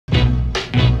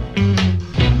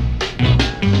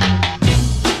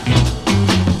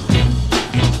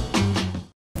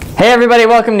Hey everybody,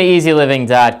 welcome to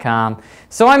eZeLiving.com.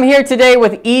 So I'm here today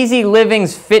with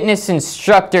eZeLiving's fitness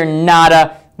instructor,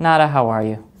 Nada. Nada, how are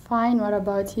you? Fine, what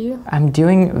about you? I'm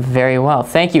doing very well,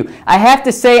 thank you. I have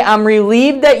to say I'm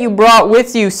relieved that you brought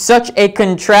with you such a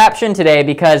contraption today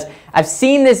because I've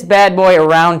seen this bad boy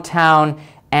around town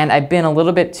and I've been a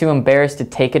little bit too embarrassed to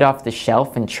take it off the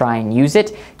shelf and try and use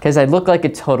it because I look like a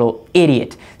total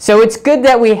idiot. So it's good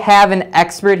that we have an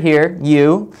expert here,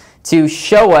 you, to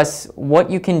show us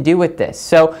what you can do with this.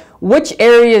 So which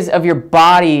areas of your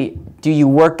body do you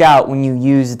work out when you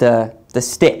use the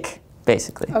stick,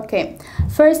 basically? Okay,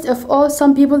 first of all,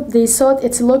 some people, they thought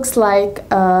it looks like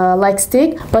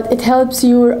stick, but it helps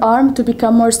your arm to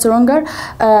become more stronger,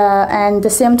 and at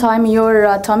the same time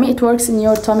your tummy, it works in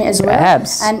your tummy as well.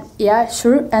 Abs. And yeah,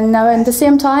 sure, and now at the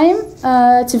same time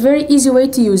it's a very easy way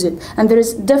to use it, and there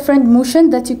is different motion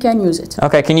that you can use it.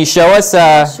 Okay, can you show us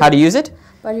how to use it?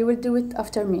 But you will do it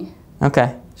after me.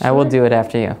 Okay, sure. I will do it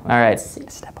after you. All right,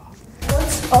 step off.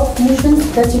 Lots of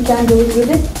motions that you can do it with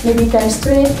it. Maybe you can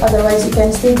straight, otherwise you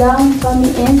can stay down, tummy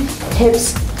in,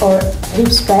 hips or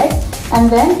hips back, and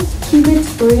then keep it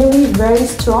really very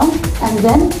strong, and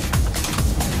then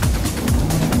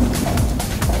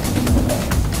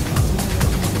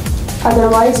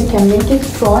otherwise you can make it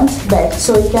front, back.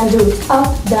 So you can do it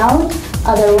up, down,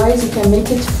 otherwise you can make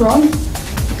it front.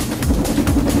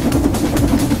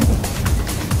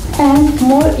 And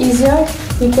more easier,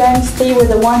 you can stay with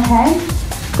the one hand,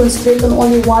 concentrate on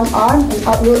only one arm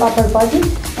and your upper body,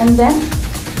 and then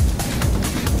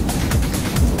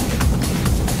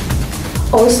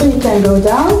also you can go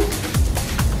down.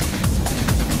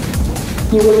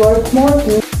 You will work more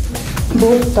in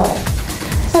both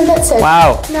thighs. And that's it.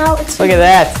 Wow, now it's look at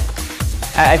that.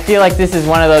 I feel like this is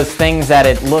one of those things that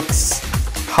it looks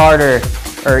harder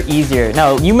or easier.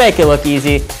 No, you make it look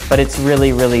easy, but it's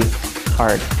really, really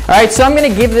hard. All right, so I'm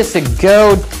gonna give this a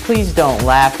go. Please don't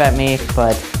laugh at me,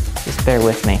 but just bear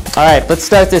with me. All right, let's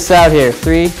start this out here.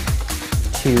 3,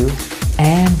 2,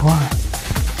 and 1.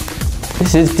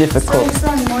 This is difficult.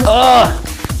 Oh,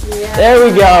 there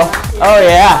we go. Oh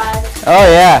yeah,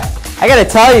 oh yeah. I gotta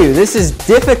tell you, this is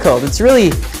difficult. It's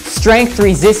really strength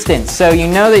resistant, so you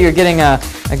know that you're getting a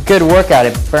good workout.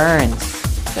 It burns,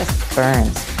 just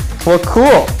burns. Well,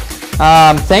 cool.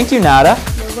 Thank you, Nada,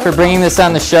 for bringing this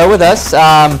on the show with us.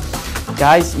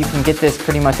 Guys, you can get this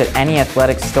pretty much at any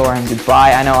athletic store in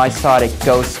Dubai. I know I saw it at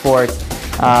Go Sport,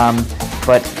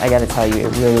 but I gotta tell you,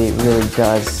 it really, really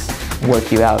does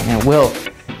work you out, and it will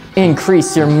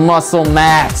increase your muscle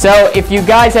mass. So if you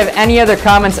guys have any other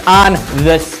comments on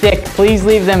the stick, please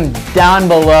leave them down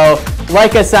below.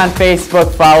 Like us on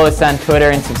Facebook, follow us on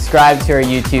Twitter, and subscribe to our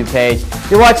YouTube page.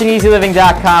 You're watching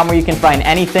eZeLiving.com, where you can find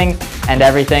anything and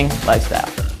everything lifestyle.